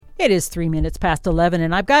It is 3 minutes past 11,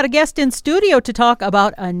 and I've got a guest in studio to talk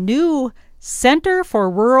about a new Center for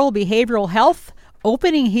Rural Behavioral Health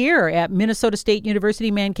opening here at Minnesota State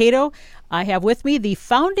University Mankato. I have with me the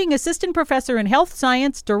founding assistant professor in health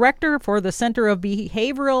science, director for the Center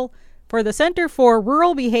for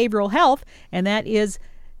Rural Behavioral Health, and that is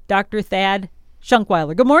Dr. Thad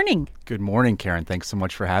Shunkwieler. Good morning. Good morning, Karen. Thanks so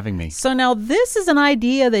much for having me. So now this is an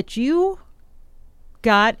idea that you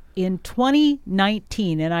got in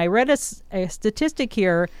 2019, and I read a statistic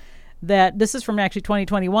here that this is from actually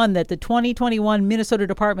 2021, that the 2021 Minnesota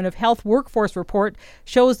Department of Health Workforce Report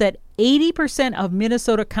shows that 80% of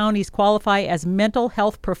Minnesota counties qualify as mental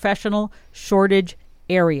health professional shortage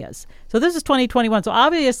areas. So this is 2021. So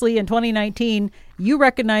obviously in 2019, you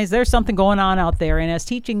recognize there's something going on out there. And as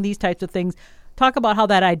teaching these types of things, talk about how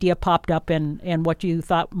that idea popped up and what you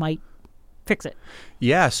thought might fix it.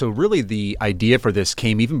 Yeah, so really the idea for this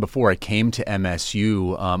came even before I came to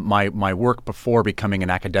MSU. My work before becoming an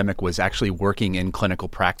academic was actually working in clinical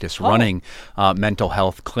practice, running mental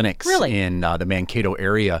health clinics in the Mankato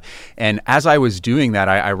area. And as I was doing that,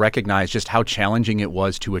 I recognized just how challenging it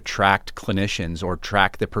was to attract clinicians or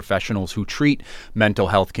attract the professionals who treat mental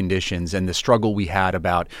health conditions, and the struggle we had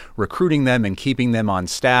about recruiting them and keeping them on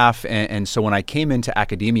staff. And so when I came into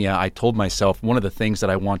academia, I told myself one of the things that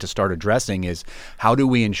I want to start addressing is how do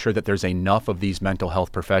we ensure that there's enough of these mental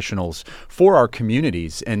health professionals for our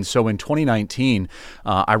communities? And so in 2019,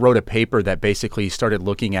 I wrote a paper that basically started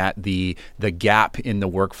looking at the gap in the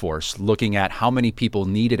workforce, looking at how many people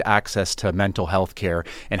needed access to mental health care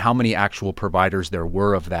and how many actual providers there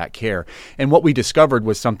were of that care. And what we discovered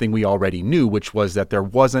was something we already knew, which was that there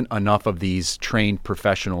wasn't enough of these trained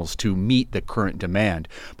professionals to meet the current demand.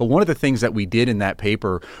 But one of the things that we did in that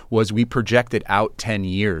paper was we projected out 10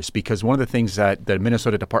 years, because one of the things that the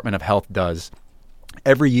Minnesota Department of Health does,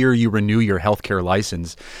 every year you renew your healthcare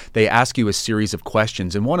license, they ask you a series of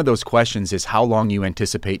questions. And one of those questions is how long you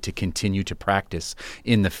anticipate to continue to practice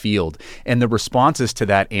in the field. And the responses to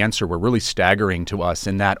that answer were really staggering to us,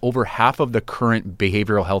 in that over half of the current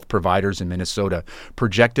behavioral health providers in Minnesota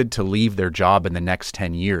projected to leave their job in the next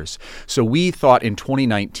 10 years. So we thought in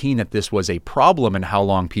 2019 that this was a problem in how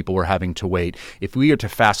long people were having to wait. If we are to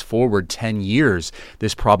fast forward 10 years,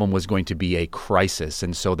 this problem was going to be a crisis.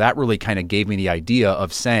 And so that really kind of gave me the idea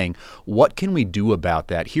of saying, what can we do about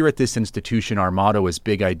that? Here at this institution, our motto is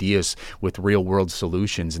big ideas with real world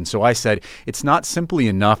solutions. And so I said, it's not simply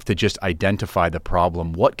enough to just identify the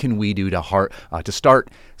problem. What can we do to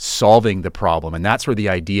start solving the problem? And that's where the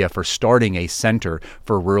idea for starting a center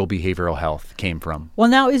for rural behavioral health came from. Well,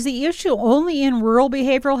 now, is the issue only in rural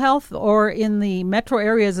behavioral health or in the metro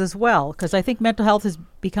areas as well? Because I think mental health has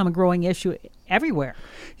become a growing issue everywhere.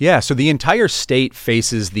 Yeah, so the entire state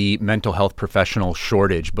faces the mental health professional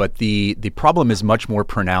shortage, but the problem is much more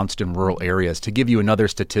pronounced in rural areas. To give you another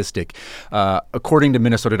statistic, according to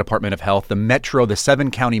Minnesota Department of Health, the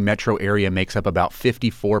 7-county metro area makes up about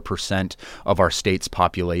 54% of our state's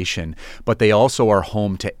population, but they also are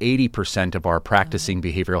home to 80% of our practicing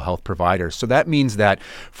behavioral health providers. So that means that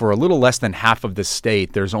for a little less than half of the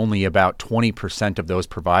state, there's only about 20% of those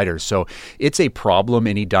providers. So it's a problem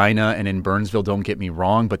in Edina and in Burnsville, don't get me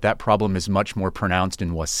wrong, but that problem is much more pronounced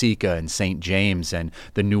in Waseca and St. James and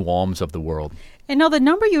the New Ulms of the world. And now the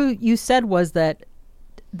number you said was that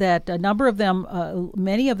a number of them,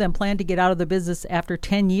 many of them plan to get out of the business after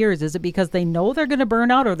 10 years. Is it because they know they're going to burn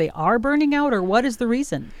out, or they are burning out, or what is the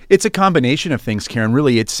reason? It's a combination of things, Karen.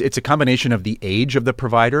 Really, it's a combination of the age of the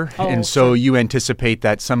provider. And so you anticipate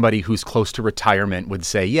that somebody who's close to retirement would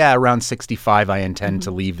say, yeah, around 65, I intend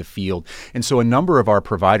to leave the field. And so a number of our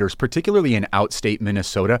providers, particularly in outstate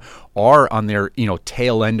Minnesota, are on their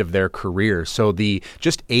tail end of their career. So the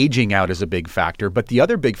just aging out is a big factor. But the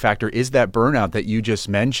other big factor is that burnout that you just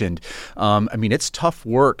mentioned. It's tough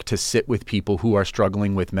work to sit with people who are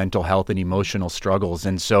struggling with mental health and emotional struggles.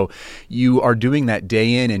 And so you are doing that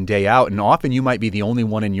day in and day out. And often you might be the only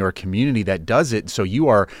one in your community that does it. So you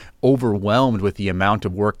are overwhelmed with the amount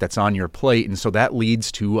of work that's on your plate. And so that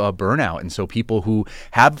leads to burnout. And so people who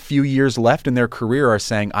have a few years left in their career are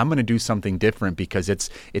saying, I'm going to do something different because it's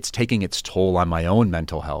taking its toll on my own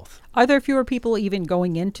mental health. Are there fewer people even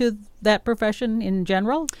going into that profession in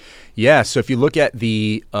general? Yeah. So if you look at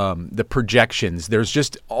the projections, there's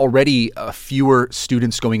just already fewer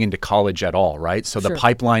students going into college at all, right? So the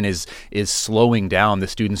pipeline is slowing down, the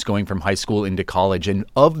students going from high school into college. And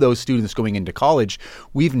of those students going into college,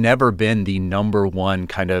 we've never been the number one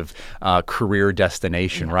kind of career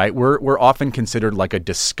destination, right? We're often considered like a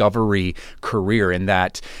discovery career, in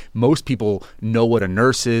that most people know what a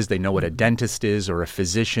nurse is, they know what a dentist is or a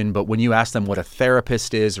physician, but when you ask them what a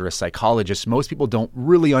therapist is or a psychologist, most people don't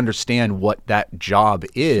really understand what that job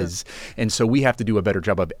is. Sure. And so we have to do a better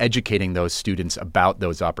job of educating those students about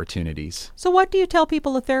those opportunities. So what do you tell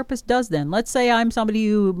people a therapist does then? Let's say I'm somebody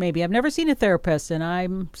who maybe I've never seen a therapist, and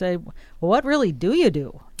I'm say, well, what really do?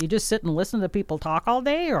 You just sit and listen to people talk all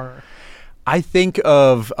day, or? I think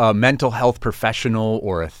of a mental health professional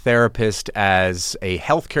or a therapist as a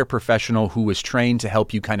healthcare professional who is trained to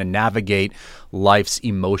help you kind of navigate life's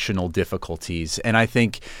emotional difficulties. And I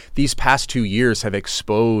think these past 2 years have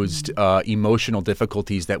exposed emotional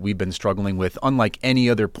difficulties that we've been struggling with unlike any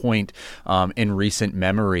other point in recent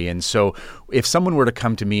memory. And so if someone were to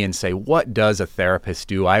come to me and say, what does a therapist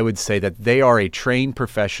do? I would say that they are a trained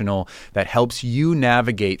professional that helps you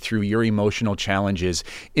navigate through your emotional challenges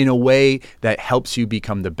in a way that helps you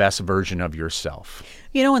become the best version of yourself.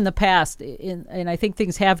 You know, in the past, and I think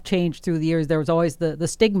things have changed through the years, there was always the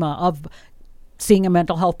stigma of seeing a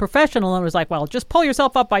mental health professional, and it was like, well, just pull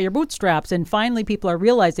yourself up by your bootstraps. And finally, people are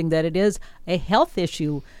realizing that it is a health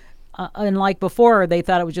issue. And like before, they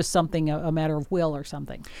thought it was just something, a matter of will or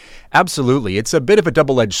something. Absolutely. It's a bit of a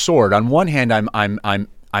double-edged sword. On one hand,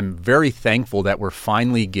 I'm very thankful that we're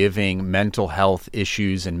finally giving mental health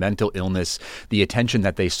issues and mental illness the attention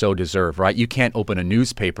that they so deserve, right? You can't open a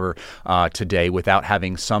newspaper today without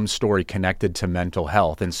having some story connected to mental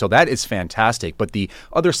health. And so that is fantastic. But the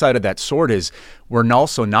other side of that sword is we're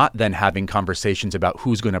also not then having conversations about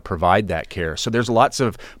who's going to provide that care. So there's lots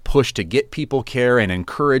of push to get people care and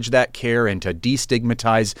encourage that care and to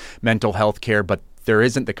destigmatize mental health care, but there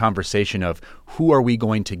isn't the conversation of who are we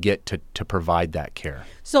going to get to provide that care.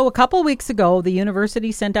 So a couple weeks ago, the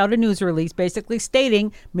university sent out a news release basically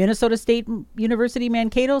stating Minnesota State University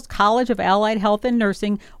Mankato's College of Allied Health and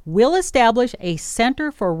Nursing will establish a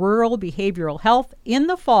Center for Rural Behavioral Health in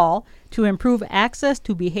the fall to improve access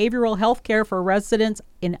to behavioral health care for residents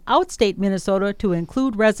in outstate Minnesota to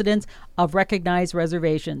include residents of recognized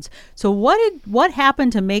reservations. So what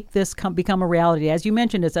happened to make this become a reality? As you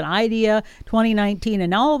mentioned, it's an idea, 2019,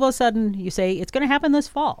 and now all of a sudden you say it's going to happen this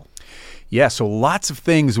fall. Yeah, so lots of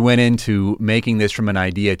things went into making this from an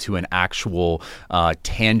idea to an actual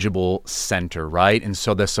tangible center, right? And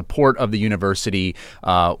so the support of the university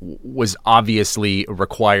was obviously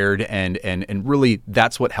required, and really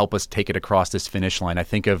that's what helped us take it across this finish line. I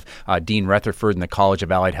think of Dean Rutherford and the College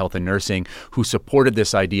of Allied Health and Nursing, who supported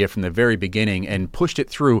this idea from the very beginning and pushed it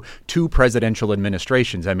through 2 presidential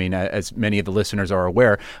administrations. I mean, as many of the listeners are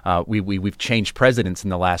aware, we've changed presidents in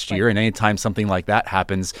the last year, and anytime something like that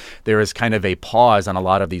happens, there is kind of a pause on a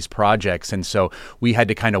lot of these projects. And so we had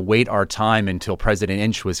to kind of wait our time until President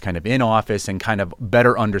Inch was kind of in office and kind of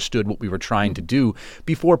better understood what we were trying to do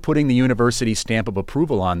before putting the university's stamp of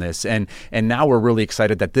approval on this. And now we're really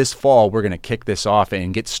excited that this fall we're going to kick this off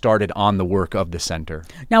and get started on the work of the center.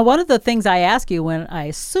 Now, one of the things I ask you when I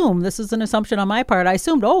assume, this is an assumption on my part, I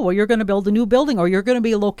assumed, you're going to build a new building or you're going to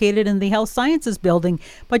be located in the health sciences building,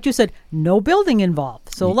 but you said no building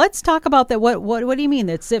involved. So let's talk about that. What do you mean?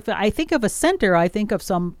 It's if I think of a center, I think of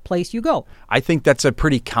some place you go. I think that's a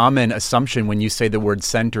pretty common assumption when you say the word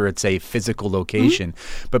center. It's a physical location.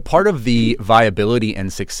 Mm-hmm. But part of the viability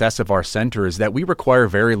and success of our center is that we require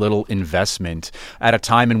very little investment at a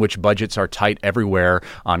time in which budgets are tight everywhere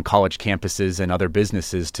on college campuses and other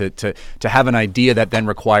businesses. To have an idea that then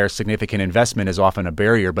requires significant investment is often a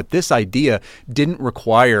barrier. But this idea didn't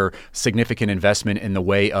require significant investment in the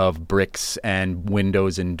way of bricks and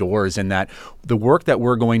windows and doors, and that the work that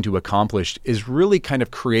we're going to accomplish is really kind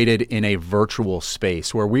of created in a virtual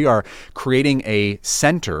space where we are creating a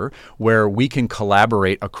center where we can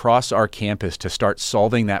collaborate across our campus to start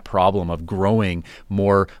solving that problem of growing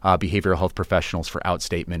more behavioral health professionals for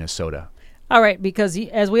outstate Minnesota. All right, because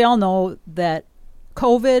as we all know that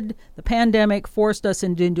COVID, the pandemic, forced us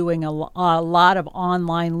into doing a lot of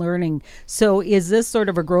online learning. So is this sort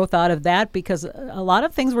of a growth out of that? Because a lot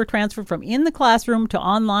of things were transferred from in the classroom to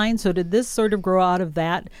online. So did this sort of grow out of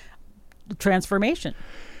that transformation?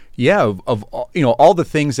 Yeah, of all the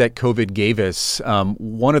things that COVID gave us,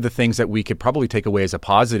 one of the things that we could probably take away as a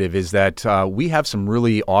positive is that we have some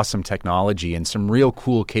really awesome technology and some real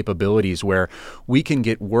cool capabilities where we can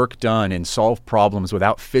get work done and solve problems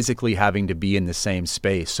without physically having to be in the same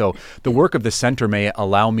space. So the work of the center may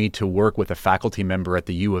allow me to work with a faculty member at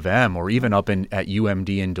the U of M or even up at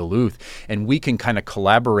UMD in Duluth, and we can kind of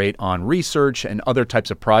collaborate on research and other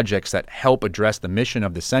types of projects that help address the mission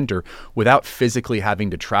of the center without physically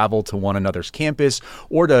having to travel to one another's campus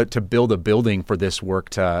or to build a building for this work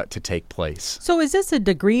to take place. So is this a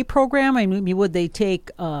degree program? I mean, would they take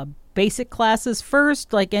basic classes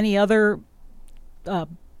first, like any other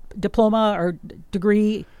diploma or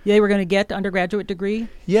degree they were going to get, undergraduate degree?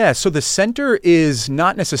 Yeah, so the center is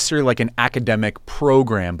not necessarily like an academic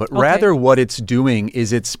program, but rather what it's doing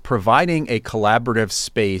is it's providing a collaborative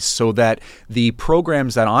space so that the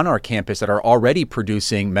programs that on our campus that are already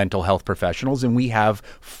producing mental health professionals, and we have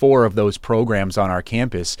 4 of those programs on our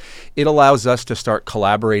campus, it allows us to start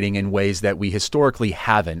collaborating in ways that we historically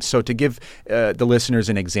haven't. So to give the listeners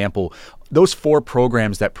an example, those 4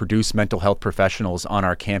 programs that produce mental health professionals on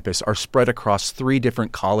our campus are spread across 3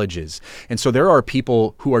 different colleges. And so there are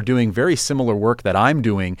people who are doing very similar work that I'm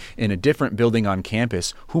doing in a different building on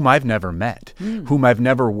campus whom I've never met, whom I've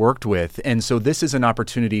never worked with. And so this is an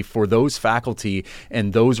opportunity for those faculty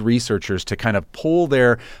and those researchers to kind of pull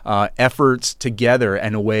their efforts together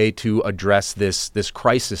in a way to address this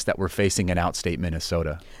crisis that we're facing in outstate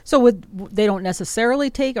Minnesota. So they don't necessarily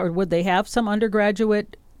take, or would they have some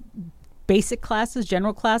undergraduate basic classes,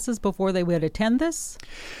 general classes before they would attend this?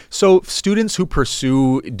 So students who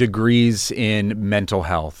pursue degrees in mental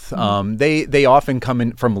health, they often come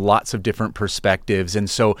in from lots of different perspectives. And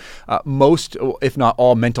so most, if not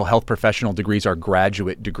all, mental health professional degrees are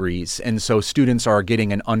graduate degrees. And so students are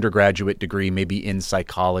getting an undergraduate degree maybe in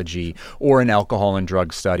psychology or in alcohol and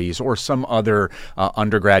drug studies or some other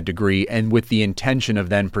undergrad degree, and with the intention of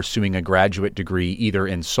then pursuing a graduate degree either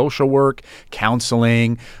in social work,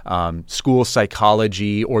 counseling, school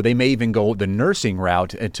psychology, or they may even go the nursing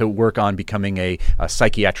route to work on becoming a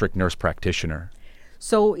psychiatric nurse practitioner.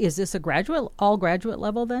 So is this all graduate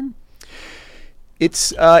level then?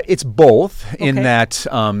 It's both in that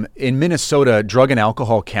in Minnesota, drug and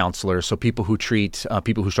alcohol counselors, so people who treat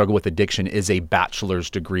people who struggle with addiction, is a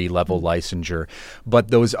bachelor's degree level licensure. But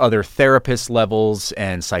those other therapist levels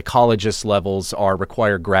and psychologist levels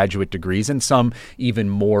require graduate degrees, and some even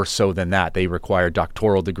more so than that. They require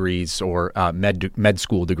doctoral degrees or med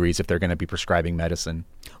school degrees if they're going to be prescribing medicine.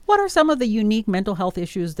 What are some of the unique mental health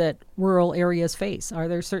issues that rural areas face? Are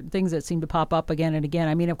there certain things that seem to pop up again and again?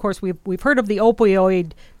 I mean, of course, we've heard of the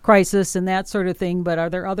opioid crisis and that sort of thing, but are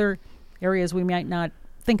there other areas we might not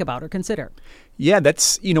think about or consider? Yeah,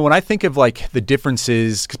 that's, when I think of like the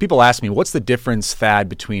differences, because people ask me, what's the difference, Thad,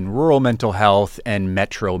 between rural mental health and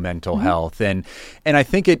metro mental health? And I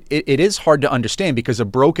think it is hard to understand because a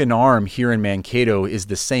broken arm here in Mankato is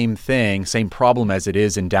the same problem as it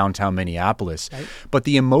is in downtown Minneapolis. Right. But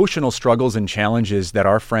the emotional struggles and challenges that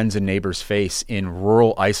our friends and neighbors face in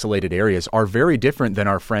rural isolated areas are very different than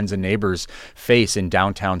our friends and neighbors face in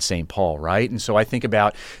downtown St. Paul, right? And so I think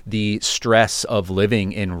about the stress of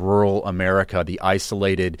living in rural America, the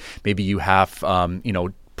isolated, maybe you have,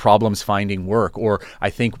 problems finding work. Or I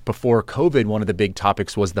think before COVID, one of the big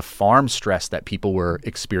topics was the farm stress that people were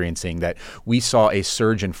experiencing, that we saw a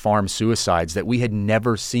surge in farm suicides that we had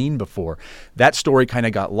never seen before. That story kind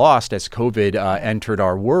of got lost as COVID entered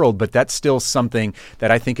our world, but that's still something that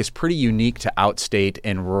I think is pretty unique to outstate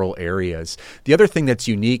and rural areas. The other thing that's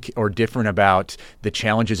unique or different about the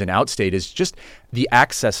challenges in outstate is just the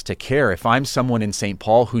access to care. If I'm someone in St.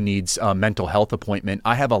 Paul who needs a mental health appointment,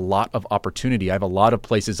 I have a lot of opportunity. I have a lot of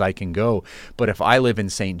places I can go. But if I live in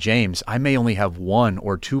St. James, I may only have 1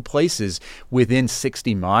 or 2 places within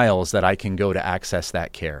 60 miles that I can go to access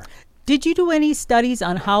that care. Did you do any studies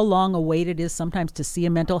on how long a wait it is sometimes to see a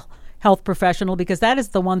mental health professional? Because that is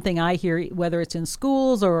the one thing I hear, whether it's in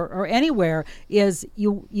schools or anywhere, is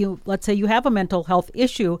you let's say you have a mental health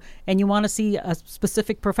issue and you want to see a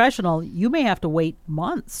specific professional, you may have to wait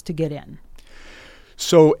months to get in.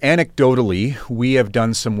 So anecdotally, we have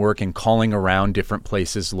done some work in calling around different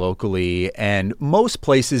places locally, and most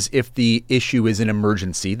places, if the issue is an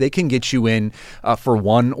emergency, they can get you in for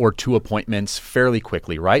 1 or 2 appointments fairly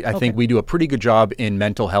quickly, right? I think we do a pretty good job in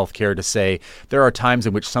mental health care to say there are times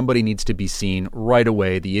in which somebody needs to be seen right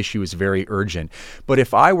away. The issue is very urgent. But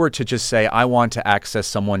if I were to just say, I want to access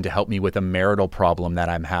someone to help me with a marital problem that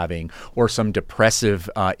I'm having or some depressive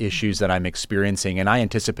issues that I'm experiencing, and I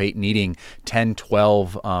anticipate needing 10, 12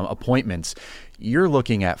 appointments, you're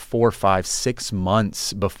looking at 4, 5, 6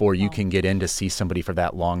 months before you can get in to see somebody for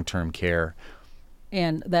that long-term care.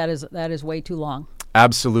 And that is way too long.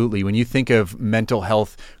 Absolutely. When you think of mental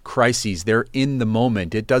health crises, they're in the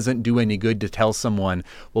moment. It doesn't do any good to tell someone,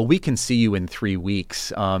 well, we can see you in 3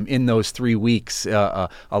 weeks. In those 3 weeks, a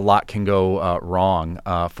lot can go wrong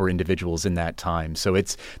for individuals in that time. So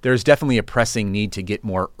there's definitely a pressing need to get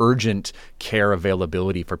more urgent care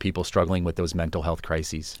availability for people struggling with those mental health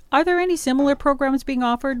crises. Are there any similar programs being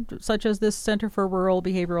offered, such as this Center for Rural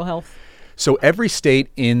Behavioral Health? So every state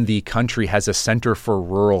in the country has a Center for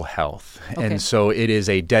Rural Health. Okay. And so it is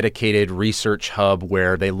a dedicated research hub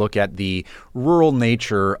where they look at the rural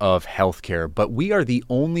nature of healthcare. But we are the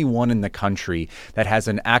only one in the country that has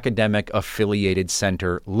an academic affiliated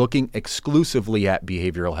center looking exclusively at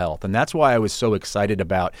behavioral health. And that's why I was so excited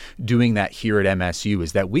about doing that here at MSU,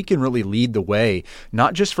 is that we can really lead the way,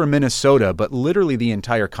 not just for Minnesota, but literally the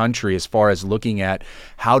entire country as far as looking at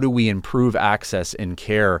how do we improve access and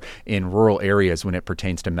care in rural areas when it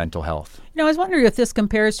pertains to mental health. I was wondering if this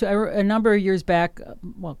compares to a number of years back,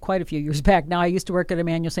 well, quite a few years back now. I used to work at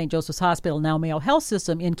Emmanuel St. Joseph's Hospital, now Mayo Health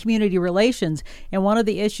System, in community relations. And one of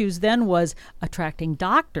the issues then was attracting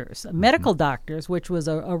doctors, medical doctors, which was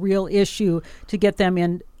a real issue to get them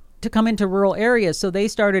in to come into rural areas. So they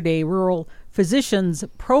started a rural physicians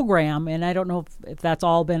program, and I don't know if that's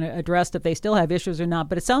all been addressed, if they still have issues or not,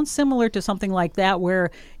 but it sounds similar to something like that,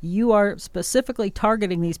 where you are specifically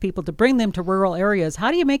targeting these people to bring them to rural areas.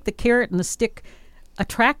 How do you make the carrot and the stick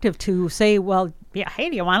attractive to say, well, yeah,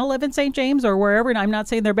 hey, do you want to live in St. James or wherever? And I'm not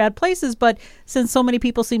saying they're bad places, but since so many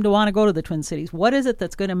people seem to want to go to the Twin Cities, what is it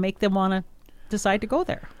that's going to make them want to decide to go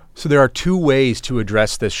there? So there are two ways to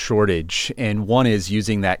address this shortage, and one is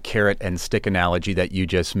using that carrot and stick analogy that you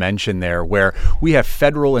just mentioned there, where we have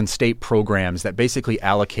federal and state programs that basically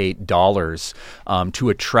allocate dollars to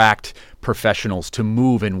attract professionals to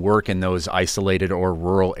move and work in those isolated or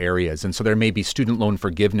rural areas. And so there may be student loan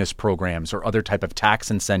forgiveness programs or other type of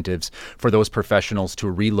tax incentives for those professionals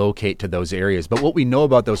to relocate to those areas. But what we know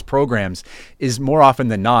about those programs is more often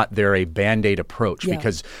than not, they're a Band-Aid approach,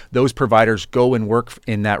 because those providers go and work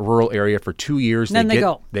in that rural area for 2 years. And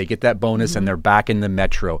then they get that bonus and they're back in the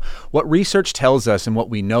metro. What research tells us and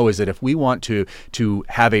what we know is that if we want to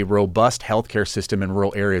have a robust healthcare system in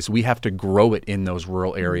rural areas, we have to grow it in those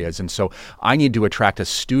rural areas. And so I need to attract a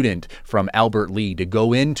student from Albert Lea to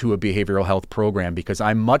go into a behavioral health program, because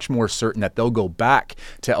I'm much more certain that they'll go back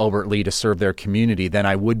to Albert Lea to serve their community than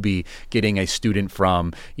I would be getting a student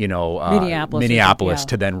from, Minneapolis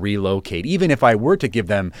to then relocate. Even if I were to give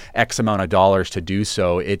them X amount of dollars to do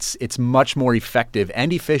so, it's much more effective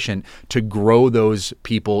and efficient to grow those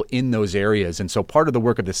people in those areas. And so part of the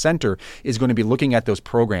work of the center is going to be looking at those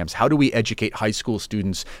programs. How do we educate high school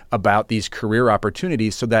students about these career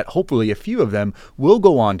opportunities so that hopefully a few of them will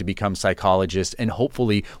go on to become psychologists and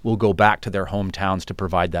hopefully will go back to their hometowns to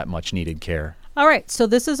provide that much needed care. All right. So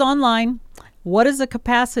this is online. What is the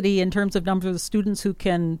capacity in terms of number of students who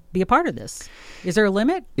can be a part of this? Is there a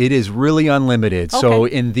limit? It is really unlimited. Okay. So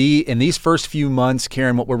in these first few months,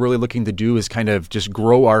 Karen, what we're really looking to do is kind of just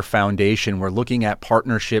grow our foundation. We're looking at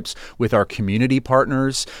partnerships with our community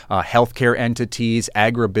partners, healthcare entities,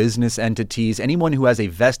 agribusiness entities, anyone who has a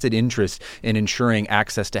vested interest in ensuring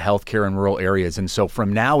access to healthcare in rural areas. And so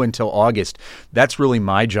from now until August, that's really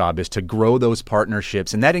my job, is to grow those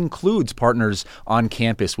partnerships. And that includes partners on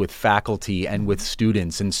campus with faculty and with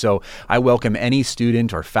students. And so I welcome any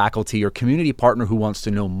student or faculty or community partner who wants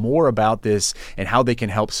to know more about this and how they can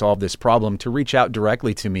help solve this problem to reach out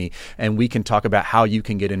directly to me, and we can talk about how you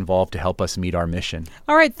can get involved to help us meet our mission.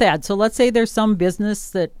 All right, Thad. So let's say there's some business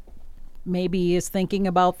that maybe is thinking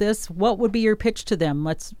about this. What would be your pitch to them?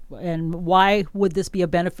 And why would this be a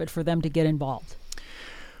benefit for them to get involved?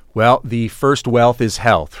 Well, the first wealth is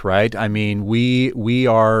health, right? I mean, we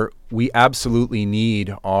absolutely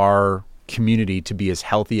need our community to be as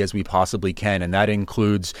healthy as we possibly can. And that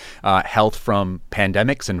includes health from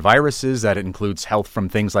pandemics and viruses. That includes health from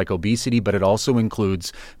things like obesity, but it also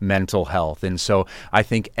includes mental health. And so I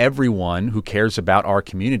think everyone who cares about our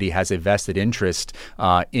community has a vested interest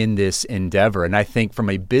in this endeavor. And I think from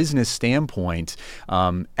a business standpoint,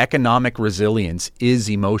 economic resilience is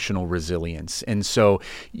emotional resilience. And so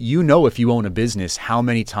if you own a business, how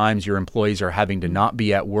many times your employees are having to not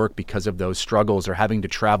be at work because of those struggles or having to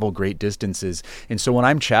travel great distances. And so when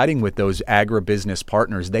I'm chatting with those agribusiness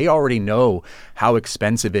partners, they already know how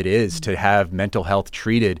expensive it is to have mental health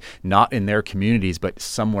treated, not in their communities, but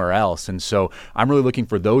somewhere else. And so I'm really looking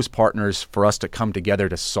for those partners for us to come together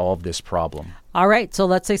to solve this problem. All right. So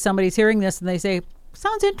let's say somebody's hearing this and they say,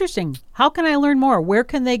 sounds interesting. How can I learn more? Where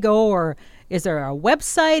can they go? Or is there a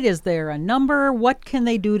website? Is there a number? What can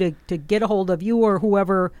they do to get a hold of you or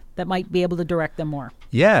whoever that might be able to direct them more?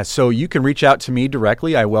 Yeah, so you can reach out to me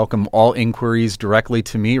directly. I welcome all inquiries directly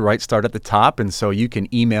to me, right? Start at the top. And so you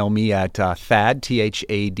can email me at Thad,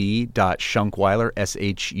 Shunkwieler, SHUNKWILER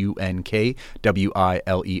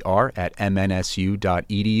at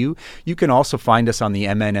MNSU.edu. You can also find us on the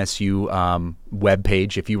MNSU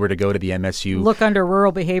webpage. If you were to go to the MSU, look under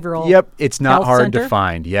Rural Behavioral. Yep, it's not Health hard Center. To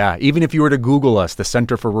find. Yeah, even if you were to Google us, the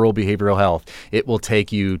Center for Rural Behavioral Health, it will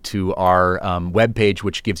take you to our webpage,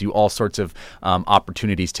 which gives gives you all sorts of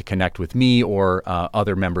opportunities to connect with me or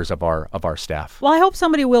other members of our staff. Well, I hope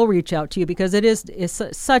somebody will reach out to you because it is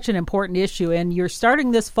such an important issue. And you're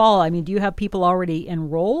starting this fall. I mean, do you have people already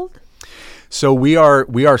enrolled? So we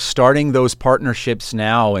are starting those partnerships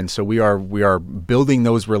now, and so we are building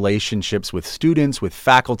those relationships with students, with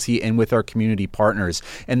faculty, and with our community partners.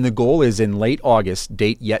 And the goal is in late August,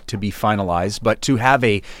 date yet to be finalized, but to have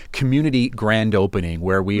a community grand opening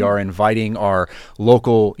where we are inviting our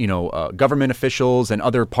local, government officials and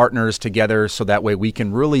other partners together, so that way we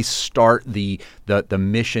can really start the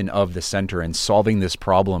mission of the center and solving this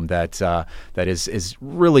problem that is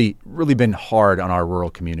really been hard on our rural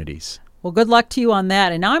communities. Well, good luck to you on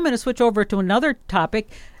that. And now I'm going to switch over to another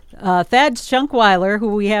topic. Thad Shunkwieler, who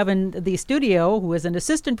we have in the studio, who is an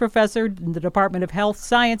assistant professor in the Department of Health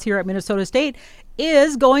Science here at Minnesota State,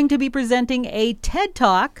 is going to be presenting a TED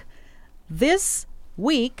Talk this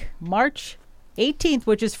week, March 18th,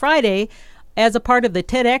 which is Friday, as a part of the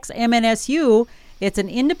TEDx MNSU. It's an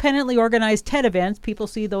independently organized TED event. People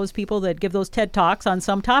see those people that give those TED Talks on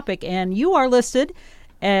some topic, and you are listed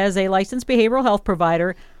as a licensed behavioral health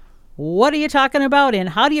provider. What are you talking about, and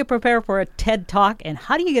how do you prepare for a TED Talk, and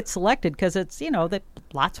how do you get selected? Because it's, that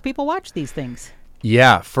lots of people watch these things.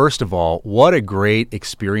 Yeah, first of all, what a great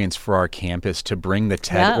experience for our campus to bring the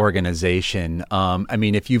TED organization. I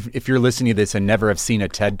mean, if you're listening to this and never have seen a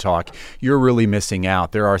TED Talk, you're really missing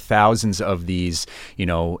out. There are thousands of these,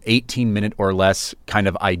 18-minute or less kind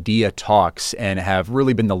of idea talks, and have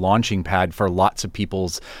really been the launching pad for lots of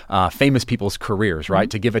people's, famous people's careers, right? Mm-hmm.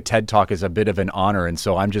 To give a TED Talk is a bit of an honor. And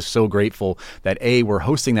so I'm just so grateful that, we're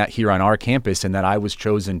hosting that here on our campus and that I was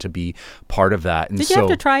chosen to be part of that. And did you have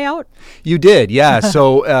to try out? You did, yeah.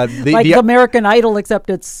 So the American Idol, except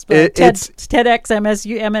it's TEDx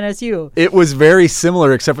MNSU. It was very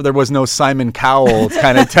similar, except for there was no Simon Cowell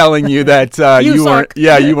kind of telling you that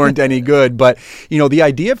you weren't any good. But the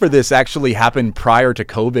idea for this actually happened prior to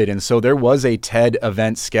COVID, and so there was a TED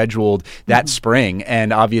event scheduled that spring.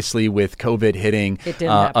 And obviously, with COVID hitting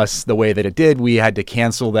us the way that it did, we had to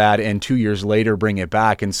cancel that, and 2 years later bring it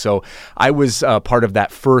back. And so I was part of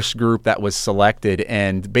that first group that was selected,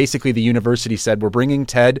 and basically the university said, we're bringing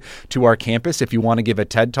TED to our campus. If you want to give a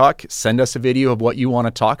TED Talk, send us a video of what you want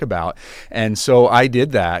to talk about. And so I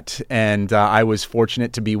did that, and I was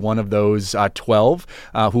fortunate to be one of those 12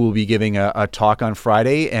 who will be giving a talk on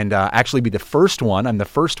Friday, and actually be the first one. I'm the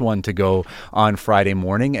first one to go on Friday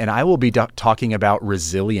morning, and I will be talking about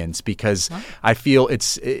resilience, because I feel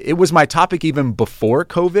it was my topic even before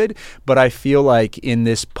COVID, but I feel like in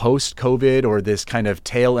this post-COVID or this kind of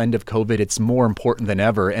tail end of COVID, it's more important than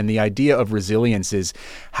ever. And the idea of resilience is,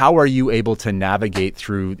 how are you able to navigate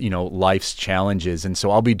through, life's challenges? And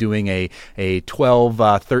so I'll be doing a 12,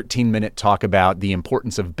 13-minute talk about the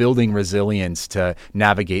importance of building resilience to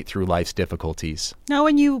navigate through life's difficulties. Now,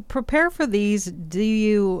 when you prepare for these,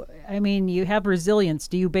 you have resilience.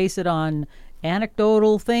 Do you base it on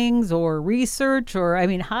anecdotal things or research? Or,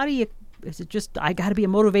 how do you... Is it just, I got to be a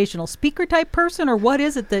motivational speaker type person, or what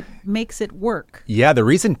is it that makes it work? Yeah, the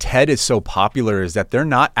reason TED is so popular is that they're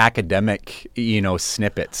not academic,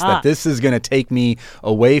 snippets. That this is going to take me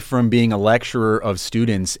away from being a lecturer of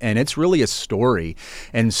students, and it's really a story.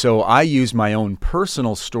 And so I use my own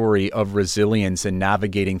personal story of resilience and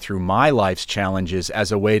navigating through my life's challenges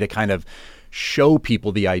as a way to kind of show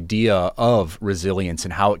people the idea of resilience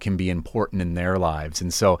and how it can be important in their lives.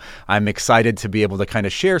 And so I'm excited to be able to kind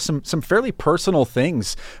of share some fairly personal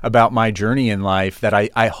things about my journey in life that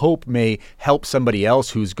I hope may help somebody else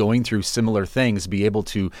who's going through similar things be able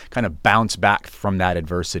to kind of bounce back from that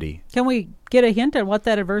adversity. Can we get a hint on what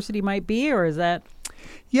that adversity might be, or is that...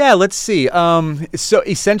 Yeah, let's see. So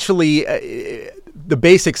essentially... the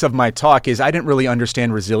basics of my talk is I didn't really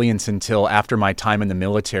understand resilience until after my time in the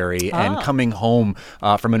military and coming home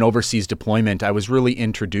from an overseas deployment. I was really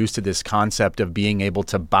introduced to this concept of being able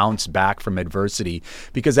to bounce back from adversity,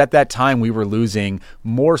 because at that time we were losing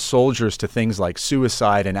more soldiers to things like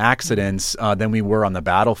suicide and accidents than we were on the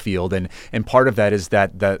battlefield. And part of that is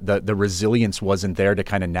that the resilience wasn't there to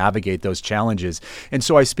kind of navigate those challenges. And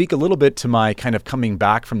so I speak a little bit to my kind of coming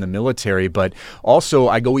back from the military, but also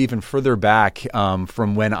I go even further back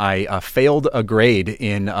from when I failed a grade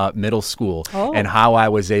in middle school and how I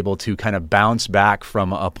was able to kind of bounce back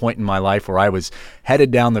from a point in my life where I was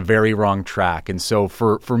headed down the very wrong track. And so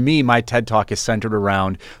for me, my TED Talk is centered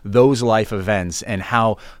around those life events and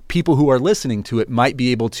how people who are listening to it might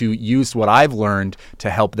be able to use what I've learned to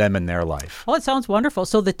help them in their life. Oh, it sounds wonderful.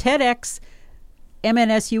 So the TEDx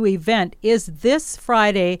MNSU event is this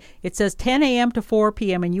Friday. It says 10 a.m. to 4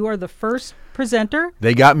 p.m., and you are the first presenter.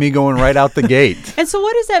 They got me going right out the gate. And so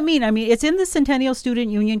what does that mean? I mean, it's in the Centennial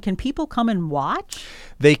Student Union. Can people come and watch?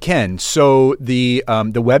 They can. So the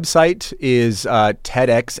website is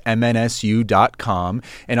TEDxMNSU.com,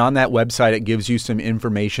 and on that website it gives you some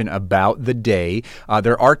information about the day.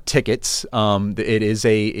 There are tickets. It is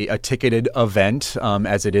a ticketed event,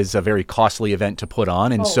 as it is a very costly event to put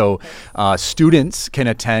on, and students can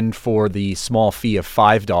attend for the small fee of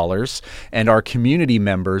 $5, and our community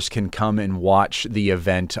members can come and watch the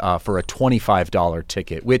event for a $25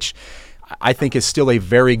 ticket, which I think is still a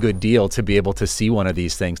very good deal to be able to see one of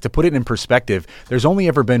these things. To put it in perspective, there's only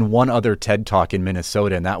ever been one other TED Talk in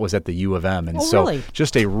Minnesota, and that was at the U of M. And really?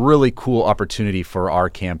 Just a really cool opportunity for our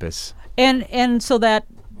campus. And so that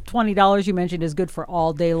 $20 you mentioned is good for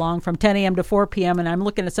all day long from 10 a.m. to 4 p.m. And I'm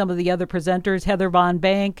looking at some of the other presenters. Heather Von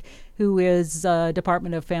Bank, who is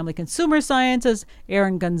Department of Family Consumer Sciences.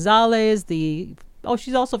 Erin Gonzalez,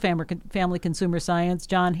 she's also Family Consumer Science.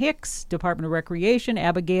 John Hicks, Department of Recreation.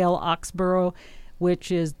 Abigail Oxborough,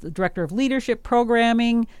 which is the Director of Leadership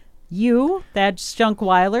Programming. Thad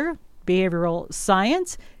Shunkwieler, Behavioral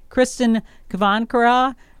Science. Kristen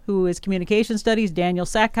Kavankara, who is Communication Studies. Daniel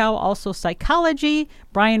Sackhow, also Psychology.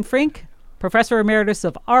 Brian Frink, Professor Emeritus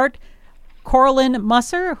of Art. Corlin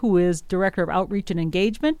Musser, who is Director of Outreach and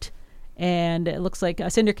Engagement. And it looks like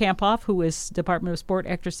Cinder Kamphoff, who is Department of Sport,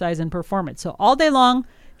 Exercise, and Performance. So all day long,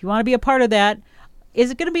 if you want to be a part of that,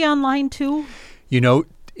 is it going to be online too? All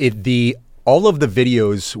of the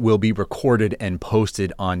videos will be recorded and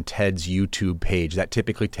posted on TED's YouTube page. That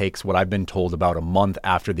typically takes, what I've been told, about a month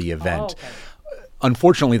after the event. Okay.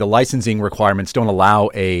 Unfortunately, the licensing requirements don't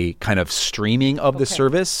allow a kind of streaming of the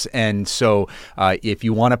service. And so if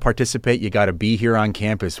you want to participate, you got to be here on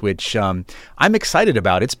campus, which I'm excited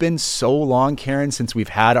about. It's been so long, Karen, since we've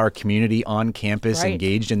had our community on campus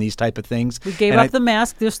engaged in these type of things. We gave up the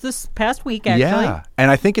mask just this past week, actually. Yeah,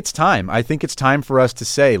 and I think it's time. I think it's time for us to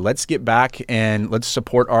say, let's get back and let's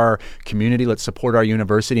support our community. Let's support our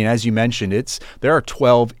university. And as you mentioned, there are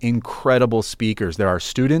 12 incredible speakers. There are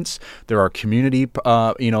students. There are community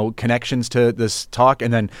connections to this talk,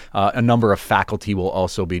 and then a number of faculty will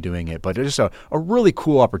also be doing it. But it's a really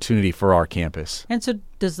cool opportunity for our campus. And so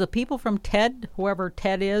does the people from TED, whoever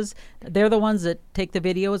TED is, they're the ones that take the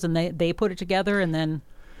videos and they put it together and then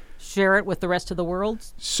share it with the rest of the world?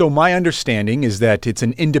 So my understanding is that it's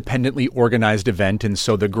an independently organized event, and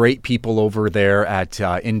so the great people over there at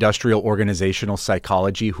Industrial Organizational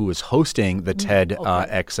Psychology, who is hosting the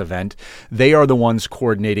TEDx event, they are the ones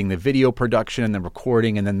coordinating the video production and the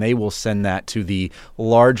recording, and then they will send that to the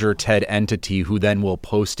larger TED entity, who then will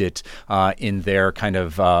post it in their kind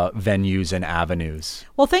of venues and avenues.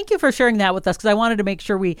 Well, thank you for sharing that with us, because I wanted to make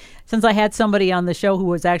sure since I had somebody on the show who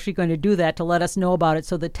was actually going to do that, to let us know about it.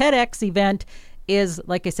 So the TEDx event is,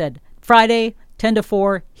 like I said, Friday, 10 to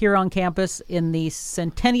 4 here on campus in the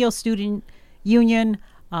Centennial Student Union.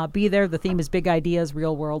 Be there. The theme is Big Ideas,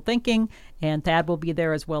 Real World Thinking. And Thad will be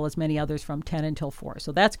there, as well as many others, from 10 until 4.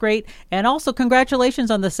 So that's great. And also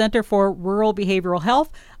congratulations on the Center for Rural Behavioral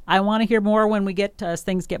Health. I want to hear more when we as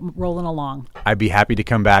things get rolling along. I'd be happy to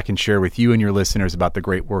come back and share with you and your listeners about the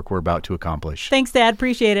great work we're about to accomplish. Thanks, Thad.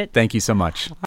 Appreciate it. Thank you so much.